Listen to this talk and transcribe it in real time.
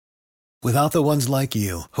Without the ones like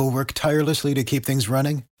you, who work tirelessly to keep things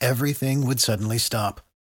running, everything would suddenly stop.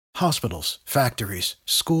 Hospitals, factories,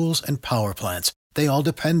 schools, and power plants, they all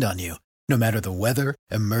depend on you. No matter the weather,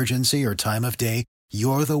 emergency, or time of day,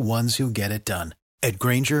 you're the ones who get it done. At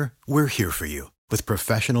Grainger, we're here for you with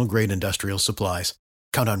professional-grade industrial supplies.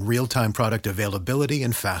 Count on real-time product availability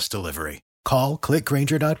and fast delivery. Call, click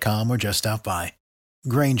Grainger.com, or just stop by.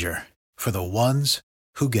 Grainger, for the ones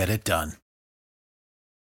who get it done.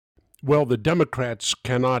 Well, the Democrats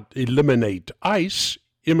cannot eliminate ICE,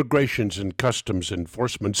 Immigrations and Customs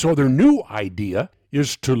Enforcement, so their new idea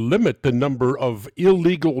is to limit the number of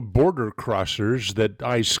illegal border crossers that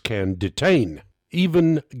ICE can detain.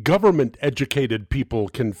 Even government-educated people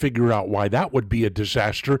can figure out why that would be a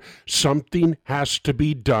disaster. Something has to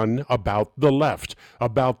be done about the left,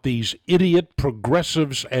 about these idiot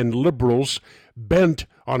progressives and liberals bent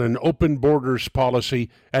on an open borders policy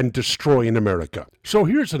and destroying America. So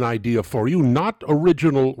here's an idea for you, not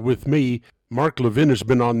original with me. Mark Levin has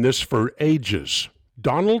been on this for ages.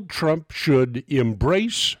 Donald Trump should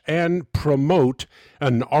embrace and promote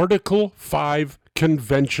an Article 5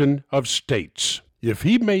 Convention of States. If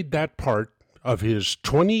he made that part of his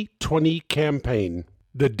 2020 campaign,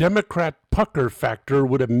 the Democrat pucker factor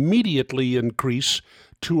would immediately increase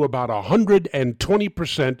to about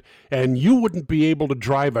 120%, and you wouldn't be able to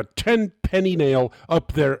drive a 10-penny nail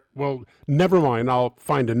up there. Well, never mind, I'll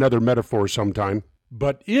find another metaphor sometime.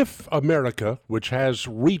 But if America, which has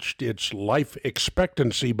reached its life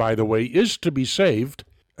expectancy, by the way, is to be saved,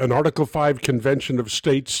 an Article 5 Convention of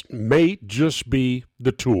States may just be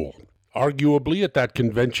the tool. Arguably, at that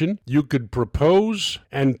convention, you could propose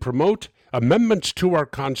and promote amendments to our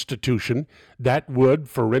Constitution that would,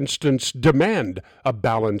 for instance, demand a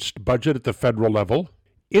balanced budget at the federal level,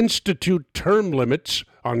 institute term limits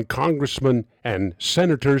on congressmen and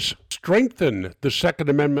senators, strengthen the Second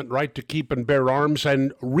Amendment right to keep and bear arms,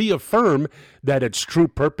 and reaffirm that its true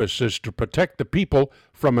purpose is to protect the people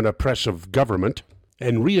from an oppressive government,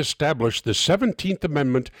 and reestablish the 17th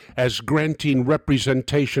Amendment as granting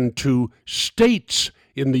representation to states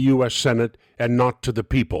in the U.S. Senate and not to the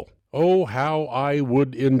people. Oh, how I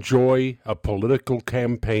would enjoy a political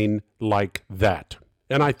campaign like that.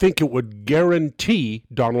 And I think it would guarantee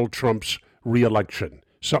Donald Trump's re-election.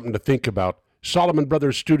 Something to think about. Solomon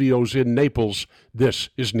Brothers Studios in Naples, this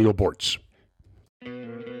is Neil Bortz.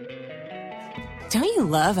 Don't you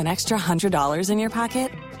love an extra $100 in your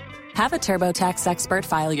pocket? Have a TurboTax expert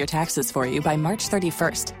file your taxes for you by March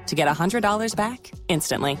 31st to get $100 back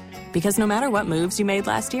instantly. Because no matter what moves you made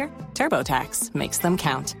last year, TurboTax makes them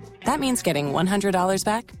count. That means getting $100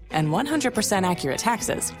 back and 100% accurate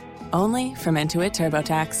taxes, only from Intuit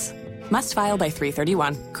TurboTax. Must file by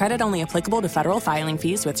 3/31. Credit only applicable to federal filing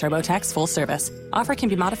fees with TurboTax full service. Offer can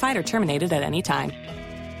be modified or terminated at any time.